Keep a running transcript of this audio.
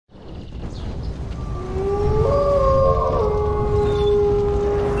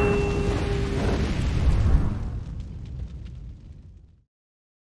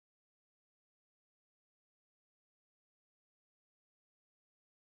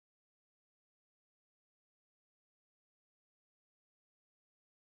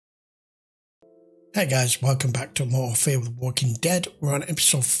Hey guys, welcome back to more Fear the Walking Dead. We're on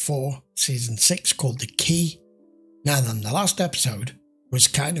episode 4, season 6, called The Key. Now then, the last episode was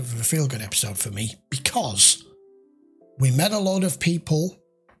kind of a feel-good episode for me because we met a load of people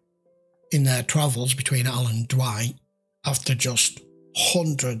in their travels between Al and Dwight after just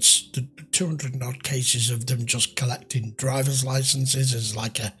hundreds, 200 and odd cases of them just collecting driver's licenses as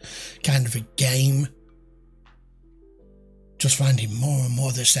like a kind of a game. Just finding more and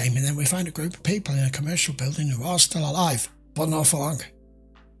more the same, and then we find a group of people in a commercial building who are still alive, but not for long.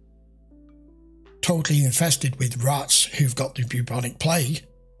 Totally infested with rats who've got the bubonic plague,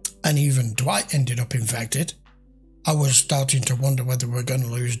 and even Dwight ended up infected. I was starting to wonder whether we're going to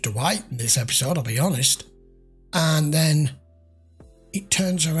lose Dwight in this episode, I'll be honest. And then it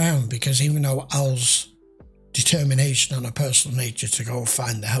turns around, because even though Al's determination on a personal nature to go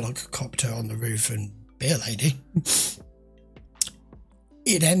find the helicopter on the roof and Beer Lady,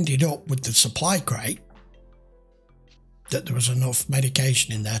 it ended up with the supply crate that there was enough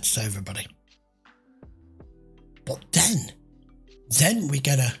medication in there to save everybody. But then we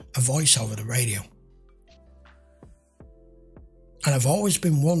get a voice over the radio. And I've always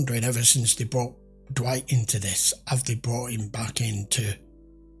been wondering, ever since they brought Dwight into this, have they brought him back in to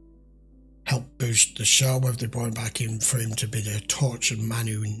help boost the show? Have they brought him back in for him to be the tortured man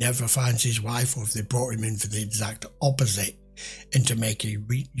who never finds his wife? Or have they brought him in for the exact opposite and to make a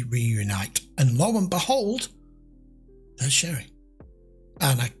reunite? And lo and behold, there's Sherry.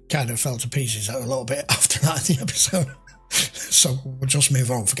 And I kind of fell to pieces a little bit after that in the episode. So we'll just move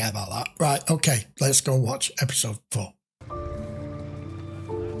on, forget about that. Right, okay, let's go watch episode 4.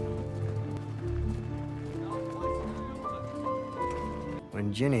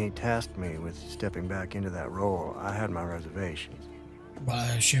 When Ginny tasked me with stepping back into that role, I had my reservations. Well,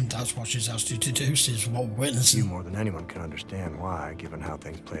 I assume that's what she's asked you to do, since what we're witnessing. You more than anyone can understand why, given how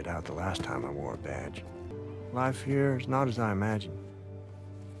things played out the last time I wore a badge. Life here is not as I imagined.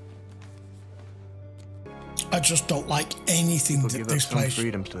 I just don't like anything People that give this up some place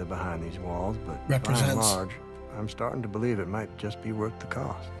freedoms to live behind these walls, but represents. by and large, I'm starting to believe it might just be worth the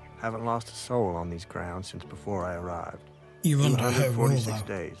cost. Haven't lost a soul on these grounds since before I arrived. You under her rule, 246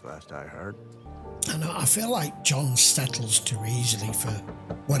 days, last I heard. And I feel like John settles too easily for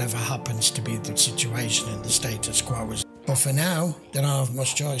whatever happens to be the situation and the status quo. But for now, they don't have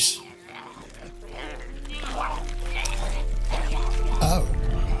much choice. Oh.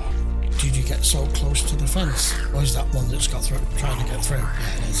 Did you get so close to the fence? Or is that one that's got through, trying to get through?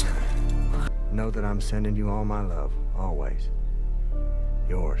 Yeah, it is. Know that I'm sending you all my love, always.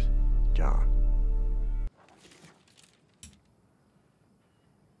 Yours, John.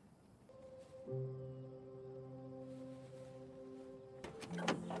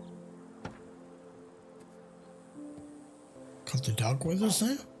 Got the dog with us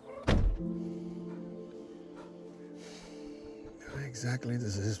now? How exactly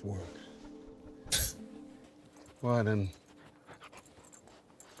does this work? What, and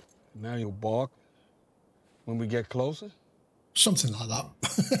now you'll bark when we get closer? Something like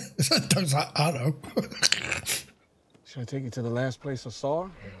that. Dog's like, I know. Should I take you to the last place I saw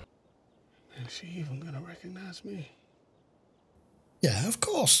her? Is she even gonna recognize me? Yeah, of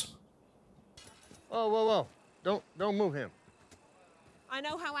course. Whoa, whoa, whoa. Don't move him. I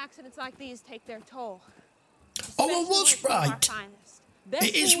know how accidents like these take their toll. Oh, I was Especially when right. it's our finest. Best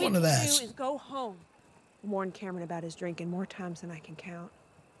It is thing we one of can theirs. do is go home. Warned Cameron about his drinking more times than I can count.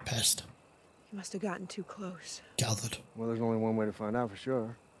 Pest. He must have gotten too close. Gathered. Well, there's only one way to find out for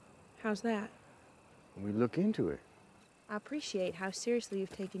sure. How's that? We look into it. I appreciate how seriously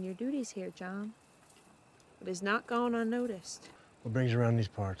you've taken your duties here, John. But it's not gone unnoticed. What brings you around these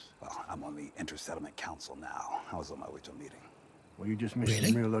parts? Well, I'm on the Inter-Settlement Council now. I was on my way to a meeting. Well, you just missed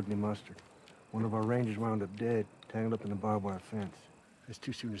Really? some real ugly mustard. One of our rangers wound up dead, tangled up in a barbed wire fence. It's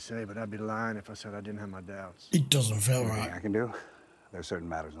too soon to say, but I'd be lying if I said I didn't have my doubts. It doesn't feel Anything right. I can do? There are certain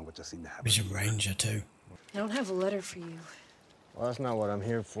matters in which I seem to have. He's a ranger too. I don't have a letter for you. Well, that's not what I'm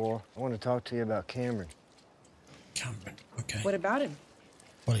here for. I want to talk to you about Cameron. Cameron, okay. What about him?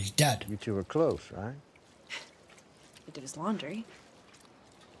 Well, he's dead. You two were close, right? He did his laundry.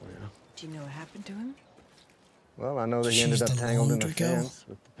 Well, Do you know what happened to him? well, I know that he She's ended up the tangled in a laundry girl. fence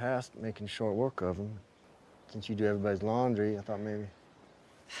with the past making short work of him. Since you do everybody's laundry, I thought maybe...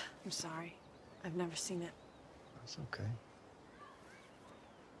 I'm sorry. I've never seen it. That's okay.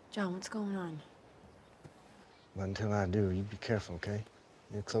 John, what's going on? But until I do, you be careful, okay?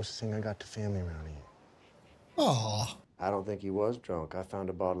 You're the closest thing I got to family around here. Aw. I don't think he was drunk. I found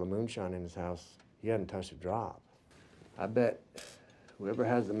a bottle of moonshine in his house. He hadn't touched a drop. I bet whoever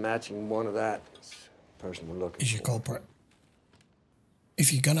has the matching one of that is the person we're looking Is your for. culprit.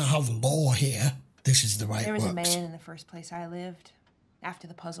 if you're going to have law here, this is the way There it was works. a man in the first place I lived, after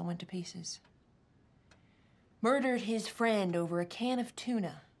the puzzle went to pieces. Murdered his friend over a can of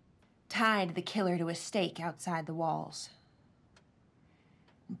tuna. Tied the killer to a stake outside the walls.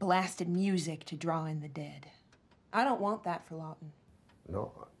 Blasted music to draw in the dead. I don't want that for Lawton.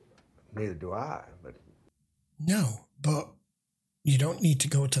 No, neither do I, but... No, but you don't need to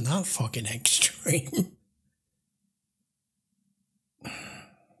go to that fucking extreme.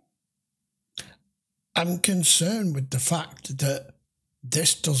 I'm concerned with the fact that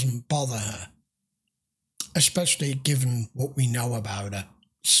this doesn't bother her, especially given what we know about her.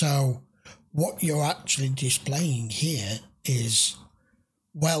 So what you're actually displaying here is,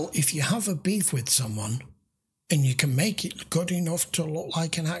 well, if you have a beef with someone and you can make it good enough to look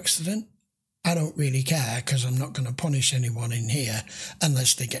like an accident, I don't really care, because I'm not going to punish anyone in here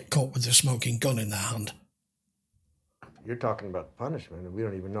unless they get caught with a smoking gun in their hand. You're talking about punishment, and we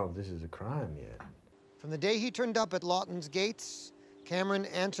don't even know if this is a crime yet. From the day he turned up at Lawton's gates, Cameron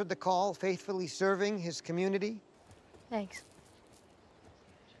answered the call, faithfully serving his community. Thanks.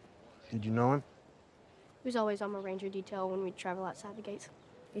 Did you know him? He was always on my ranger detail when we'd travel outside the gates.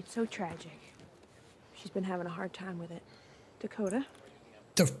 It's so tragic. She's been having a hard time with it. Dakota?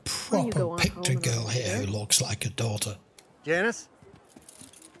 The proper picture girl here who looks like a daughter. Janice?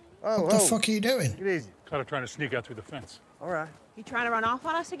 What the fuck are you doing? Get easy. Caught her trying to sneak out through the fence. All right. You trying to run off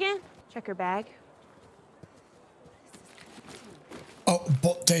on us again? Check her bag. Oh,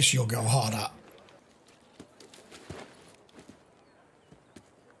 but this you'll go hard at.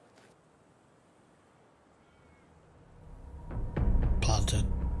 Planted.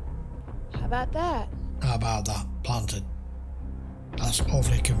 How about that? How about that? Planted. That's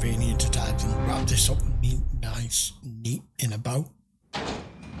awfully convenient to type and wrap this up nice, neat in a bow.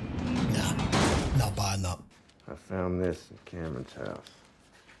 Nah, not buying that. I found this in Cameron's house.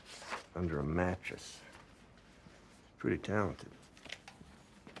 Under a mattress. Pretty talented.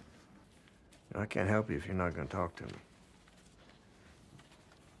 I can't help you if you're not going to talk to me.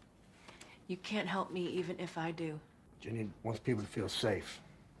 You can't help me even if I do. Jenny wants people to feel safe.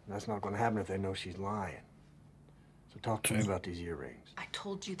 And that's not going to happen if they know she's lying. So talk to me about these earrings. I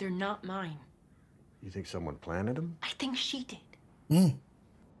told you they're not mine. You think someone planted them? I think she did. Mm.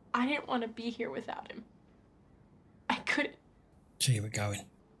 I didn't want to be here without him. I couldn't. See where we're going.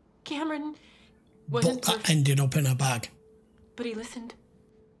 Cameron wasn't But that ended up in a bag. But he listened.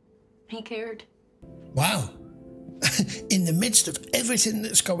 He cared. Wow. In the midst of everything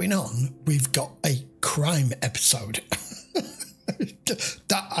that's going on, we've got a crime episode.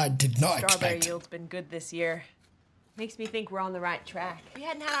 That I did not Strawberry expect. yield's been good this year. Makes me think we're on the right track. If we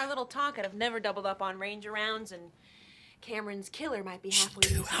hadn't had our little talk, I'd have never doubled up on ranger rounds, and Cameron's killer might be halfway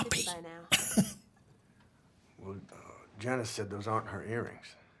too through happy by now. Well, Janice said those aren't her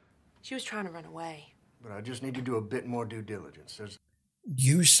earrings. She was trying to run away. But I just need to do a bit more due diligence.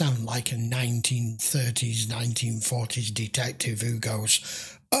 You sound like a 1930s, 1940s detective who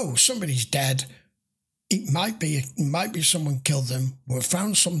goes, oh, somebody's dead. It might be someone killed them. We've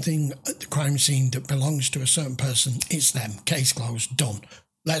found something at the crime scene that belongs to a certain person. It's them. Case closed. Done.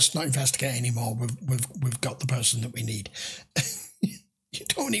 Let's not investigate anymore. We've got the person that we need. You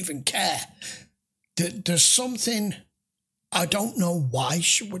don't even care. There's something. I don't know why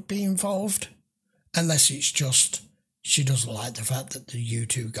she would be involved, unless it's just she doesn't like the fact that you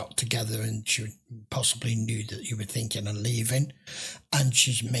two got together and she possibly knew that you were thinking of leaving, and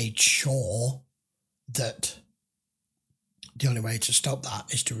she's made sure that the only way to stop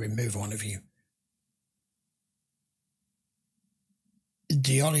that is to remove one of you.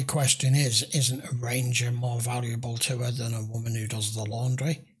 The only question is, isn't a ranger more valuable to her than a woman who does the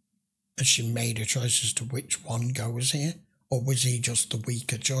laundry? Has she made a choice as to which one goes here? Or was he just the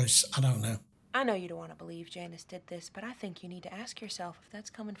weaker choice? I don't know. I know you don't want to believe Janice did this, but I think you need to ask yourself if that's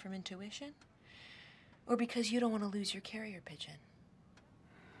coming from intuition or because you don't want to lose your carrier pigeon.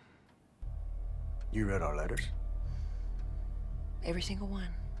 You read our letters? Every single one.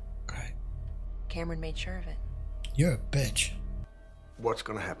 Great. Cameron made sure of it. You're a bitch. What's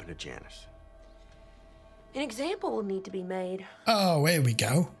going to happen to Janice? An example will need to be made. Oh, here we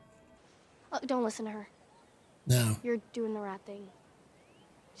go. Look, don't listen to her. No. You're doing the right thing.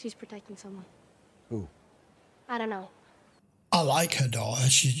 She's protecting someone. Who? I don't know. I like her daughter.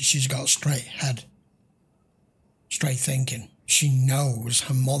 She's got a straight head. Straight thinking. She knows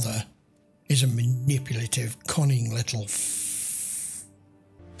her mother is a manipulative, cunning little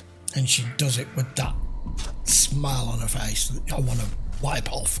and she does it with that smile on her face that I want to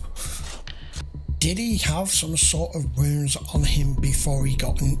wipe off. Did he have some sort of wounds on him before he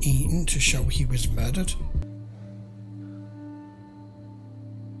got eaten to show he was murdered?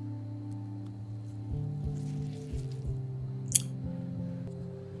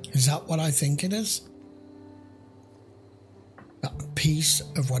 Is that what I think it is? That piece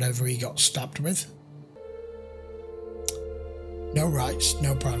of whatever he got stabbed with? No rights,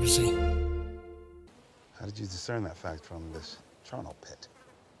 no privacy. How did you discern that fact from this charnel pit?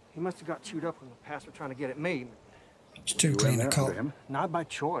 He must have got chewed up when the past were trying to get at me. It's too clean a cut. Not by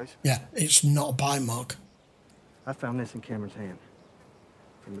choice. Yeah, it's not a bite mark. I found this in Cameron's hand.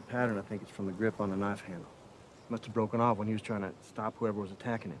 From the pattern, I think it's from the grip on the knife handle. Must have broken off when he was trying to stop whoever was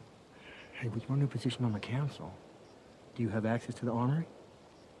attacking him. Hey, with your new position on the council, do you have access to the armory?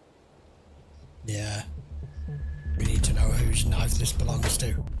 Yeah. We need to know whose knife this belongs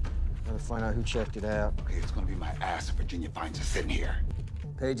to. Gotta find out who checked it out. Okay, it's gonna be my ass if Virginia finds us sitting here.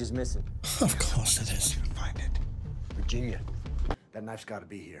 Page is missing. Of course it I is. want you to find it. Virginia, that knife's gotta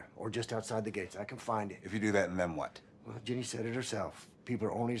be here, or just outside the gates. I can find it. If you do that, and then what? Well, Jenny said it herself. People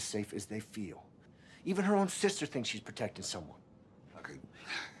are only as safe as they feel. Even her own sister thinks she's protecting someone. Okay.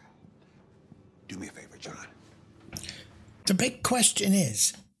 Do me a favor, John. The big question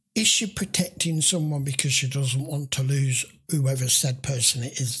is she protecting someone because she doesn't want to lose whoever said person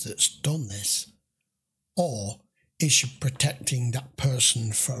it is that's done this? Or is she protecting that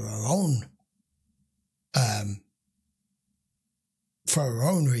person for her own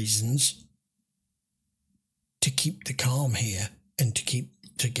reasons, to keep the calm here and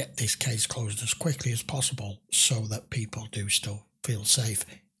to get this case closed as quickly as possible so that people do still feel safe?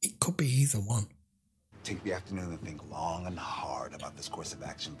 It could be either one. Take the afternoon and think long and hard about this course of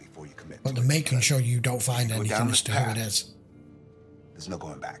action before you commit But to they're it. making sure you don't find Go anything down as this to who it path. is. There's no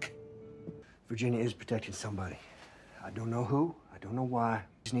going back. Virginia is protecting somebody. I don't know who. I don't know why. I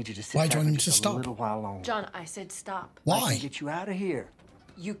just need you to sit Why do you back want for him just to a stop? little while longer. John, I said stop. I Why? can get you out of here.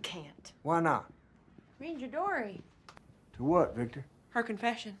 You can't. Why not? Ranger Dory. To what, Victor? Her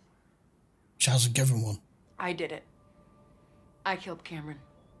confession. She hasn't given one. I did it. I killed Cameron.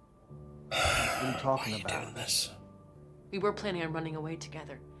 What are you Why talking are you about? doing this? We were planning on running away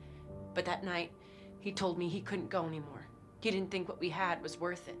together. But that night, he told me he couldn't go anymore. He didn't think what we had was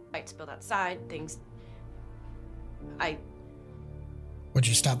worth it. Fight spilled outside, things... What'd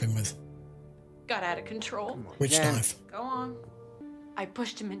you stab him with? got out of control. Which Yeah. knife? Go on. I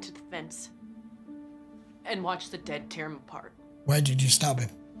pushed him into the fence and watched the dead tear him apart. Where did you stab him?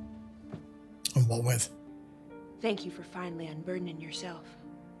 And what with? Thank you for finally unburdening yourself.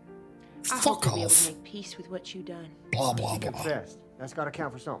 I Fuck hope you'll be able off. to make peace with what you've done. Blah, blah, She blah. confessed. That's gotta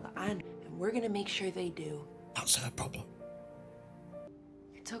count for something. And we're gonna make sure they do. That's her problem.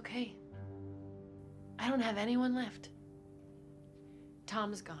 It's okay. I don't have anyone left.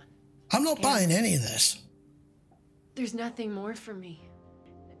 Tom's gone. I'm not buying any of this. There's nothing more for me.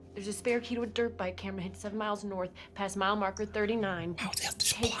 There's a spare key to a dirt bike Cameron hid 7 miles north, past mile marker 39. How they have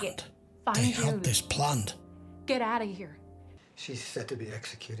this Take planned? it. Find They June. had this planned. Get out of here. She's set to be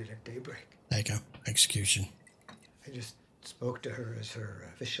executed at daybreak. There you go. Execution. I just spoke to her as her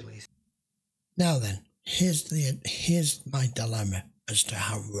officially. Now then, here's my dilemma as to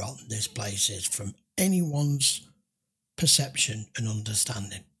how rotten this place is from anyone's perception and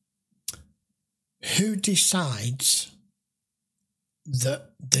understanding. Who decides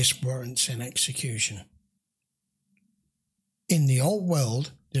that this warrants an execution? In the old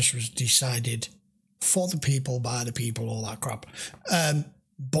world, this was decided for the people, by the people, all that crap.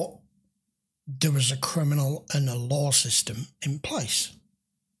 But there was a criminal and a law system in place.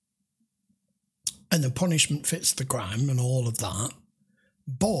 And the punishment fits the crime and all of that.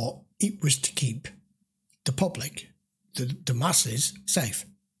 But it was to keep the public, the masses, safe.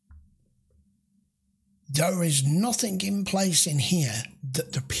 There is nothing in place in here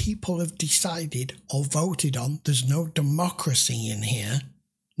that the people have decided or voted on. There's no democracy in here,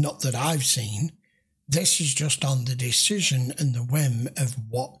 not that I've seen. This is just on the decision and the whim of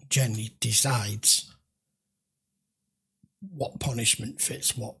what Jenny decides. What punishment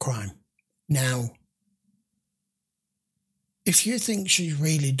fits what crime. Now, if you think she's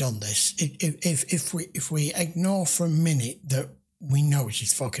really done this, if we ignore for a minute that we know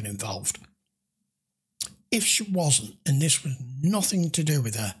she's fucking involved, if she wasn't, and this was nothing to do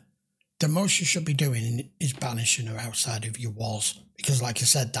with her, the most you should be doing is banishing her outside of your walls. Because like I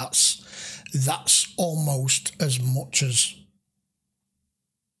said, that's almost as much as,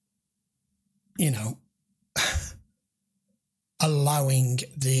 you know, allowing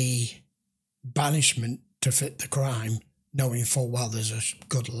the banishment to fit the crime, knowing full well there's a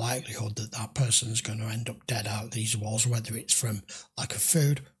good likelihood that that person's going to end up dead out of these walls, whether it's from lack of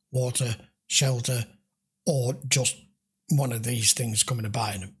food, water, shelter, or just one of these things coming to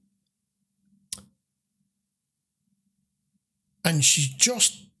bite them. And she's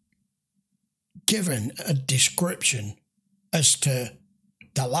just given a description as to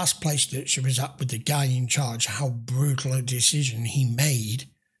the last place that she was at with the guy in charge, how brutal a decision he made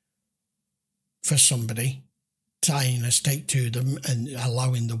for somebody, tying a stake to them and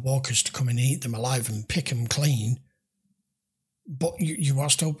allowing the walkers to come and eat them alive and pick them clean. But you are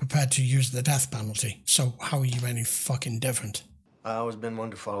still prepared to use the death penalty. So how are you any fucking different? I've always been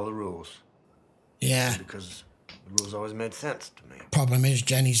one to follow the rules. Yeah. Because the rules always made sense to me. Problem is,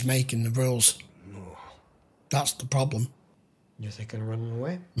 Jenny's making the rules. Oh. That's the problem. You're thinking of running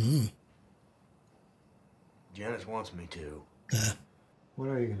away? Janice wants me to. Yeah. What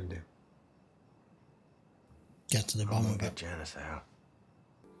are you gonna do? Get to the bottom of Get it. Janice out.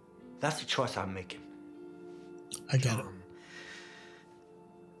 That's the choice I'm making. I get it.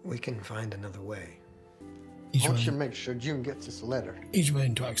 We can find another way. He's I want you to willing, make sure June gets this letter. he's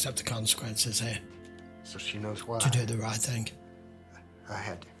willing to accept the consequences here So she knows why. to do the right thing. I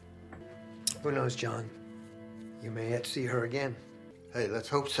had to. Who knows, John? You may yet see her again. Hey, let's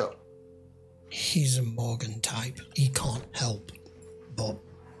hope so. He's a Morgan type. He can't help but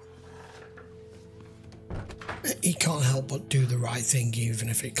do the right thing, even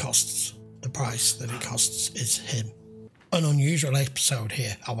if it costs the price that it costs is him. An unusual episode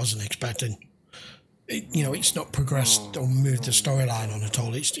here. I wasn't expecting. It's not progressed or moved the storyline on at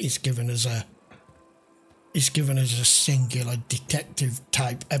all. It's given us a singular detective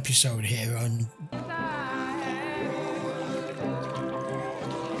type episode here, and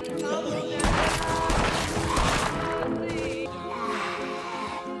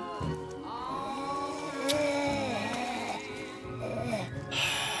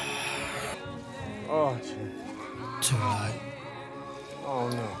Oh, gee. too late. Oh,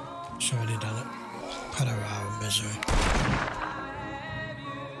 no. She's already done it. Put her out of misery.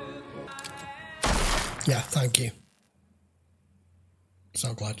 Yeah, thank you.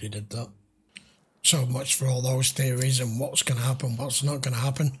 So glad you did that. So much for all those theories and what's going to happen, what's not going to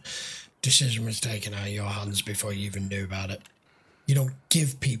happen. Decision was taken out of your hands before you even knew about it. You don't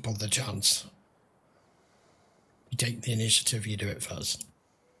give people the chance. You take the initiative, you do it first.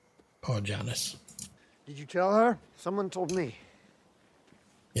 Poor Janice. Did you tell her? Someone told me.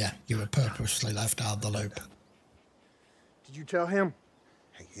 Yeah, you were purposely left out of the loop. Did you tell him?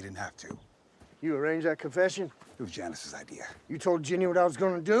 Hey, he didn't have to. You arranged that confession? It was Janice's idea. You told Ginny what I was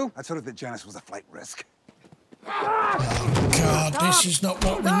gonna do? I told her that Janice was a flight risk. Oh, God, this is not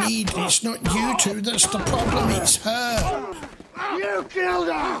what we need. It's not you two that's the problem, it's her. You killed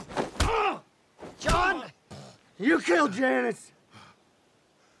her! John! You killed Janice!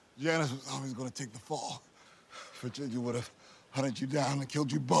 Janice was always going to take the fall. Virginia would have hunted you down and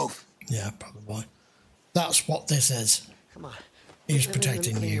killed you both. Yeah, probably. That's what this is. Come on. He's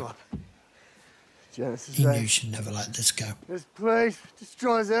protecting you. Janice is He right. knew she'd never let this go. This place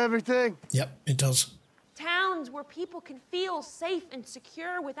destroys everything. Yep, it does. Towns where people can feel safe and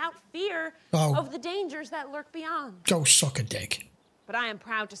secure without fear Oh. of the dangers that lurk beyond. Go suck a dick. But I am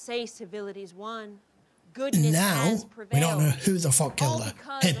proud to say civility's won. Goodness Now, has we prevailed. don't know who the fuck All killed her.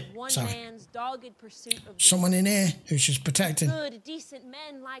 because Him, of one sorry. man's dogged pursuit of the Someone in here who she's protecting. good, decent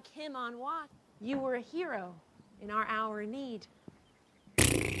men like him on watch. You were a hero in our hour of need.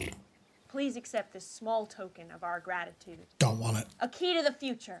 Please accept this small token of our gratitude. Don't want it. A key to the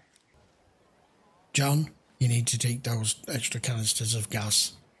future. John, you need to take those extra canisters of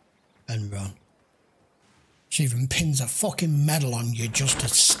gas and run. She even pins a fucking medal on you just to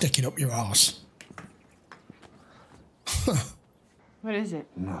stick it up your arse. What is it?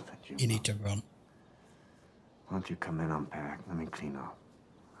 Nothing, Jim. You need to run. Why don't you come in, unpack? Let me clean up.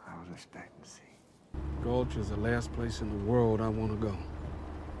 I was expecting to see. Gulch is the last place in the world I want to go.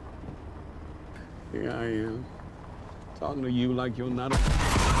 Here I am, talking to you like you're not a...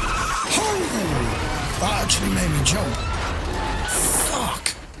 Oh! That actually made me jump.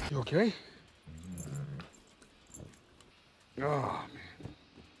 Fuck! You okay? Oh, man.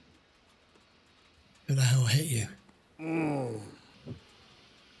 Who the hell hit you?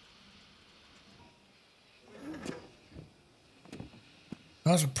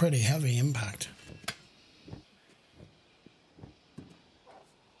 That was a pretty heavy impact.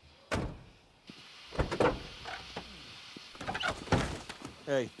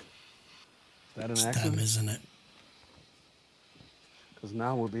 Hey, is that an It's them, accident? isn't it? Because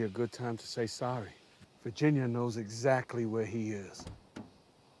now would be a good time to say sorry. Virginia knows exactly where he is.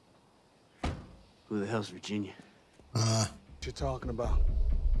 Who the hell's Virginia? What you talking about?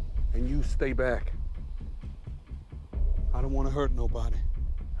 And you stay back. I don't want to hurt nobody.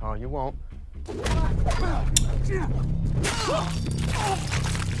 Oh, you won't. You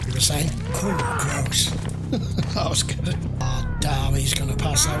were saying? Cool, gross. That was good. Oh, damn, he's gonna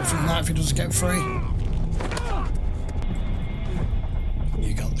pass out from that if he doesn't get free. You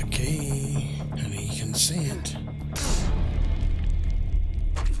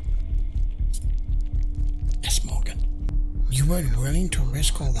were willing to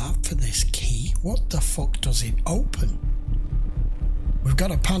risk all that for this key? What the fuck does it open? We've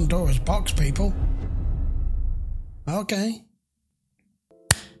got a Pandora's box, people. Okay.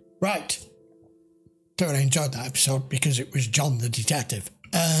 Right. Thoroughly enjoyed that episode because it was John the detective.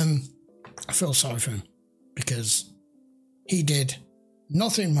 I feel sorry for him because he did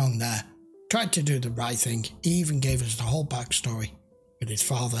nothing wrong there. Tried to do the right thing. He even gave us the whole backstory with his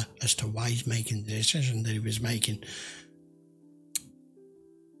father as to why he's making the decision that he was making.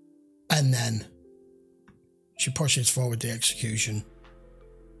 And then she pushes forward the execution.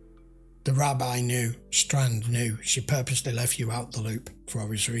 The rabbi knew, Strand knew, she purposely left you out the loop for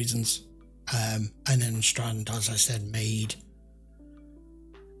obvious reasons. And then Strand, as I said, made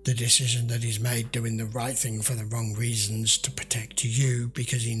the decision that he's made, doing the right thing for the wrong reasons to protect you,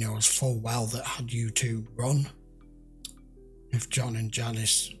 because he knows full well that had you two run, if John and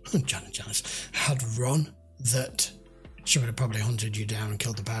Janice had run, that she would have probably hunted you down and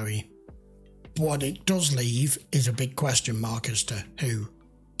killed the Barry. What it does leave is a big question mark as to who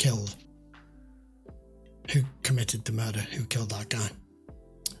committed the murder, who killed that guy.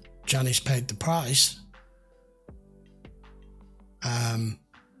 Janice paid the price.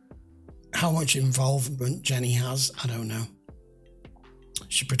 How much involvement Jenny has, I don't know.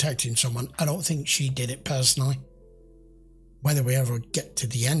 She's protecting someone. I don't think she did it personally. Whether we ever get to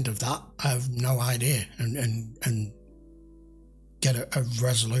the end of that, I have no idea. And get a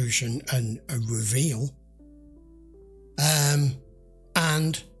resolution and a reveal.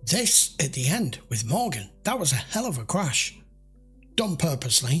 And this at the end with Morgan, that was a hell of a crash. Done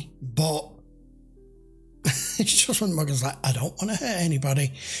purposely, but it's just when Morgan's like, I don't want to hurt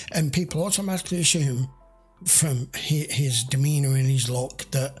anybody. And people automatically assume from his demeanour and his look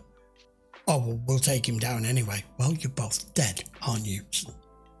that, oh, well, we'll take him down anyway. Well, you're both dead, aren't you? So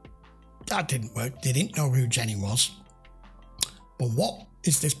that didn't work. They didn't know who Jenny was. But what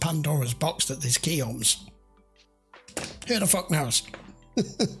is this Pandora's box that this key opens? Who the fuck knows?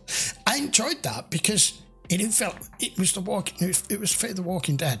 I enjoyed that because it was Fear the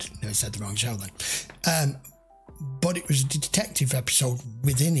Walking Dead. No, I said the wrong show then. But it was a detective episode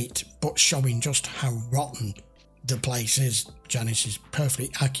within it, but showing just how rotten the place is. Janice is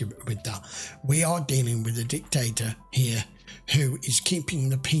perfectly accurate with that. We are dealing with a dictator here who is keeping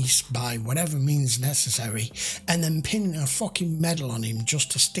the peace by whatever means necessary, and then pinning a fucking medal on him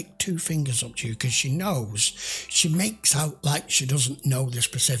just to stick two fingers up to you because she knows. She makes out like she doesn't know the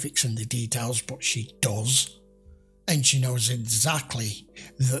specifics and the details, but she does. And she knows exactly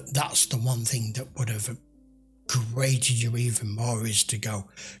that that's the one thing that would have grated you even more, is to go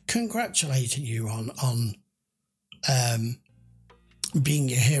congratulating you on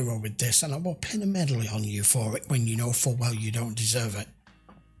being a hero with this, and I will pin a medal on you for it when you know full well you don't deserve it.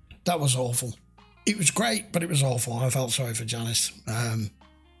 That was awful. It was great, but it was awful. I felt sorry for Janice.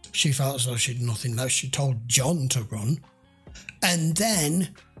 She felt as though she'd nothing left. She told John to run, and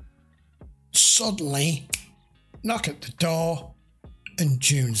then suddenly knock at the door and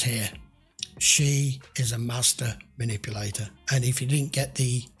June's here. She is a master manipulator, and if you didn't get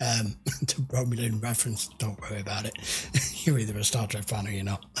the Romulan reference, don't worry about it. You're either a Star Trek fan or you're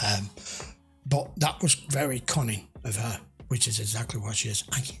not. But that was very cunning of her, which is exactly what she is.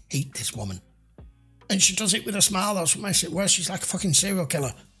 I hate this woman. And she does it with a smile. That's what makes it worse. She's like a fucking serial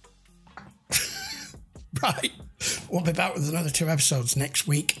killer. Right. We'll be back with another 2 episodes next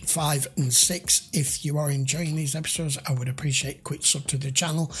week, 5 and 6. If you are enjoying these episodes, I would appreciate a quick sub to the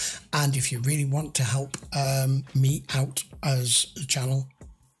channel. And if you really want to help me out as a channel,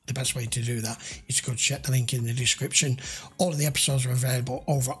 the best way to do that is to go check the link in the description. All of the episodes are available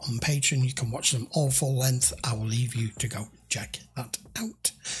over on Patreon. You can watch them all full length. I will leave you to go check that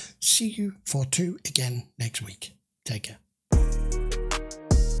out. See you for 2 again next week. Take care.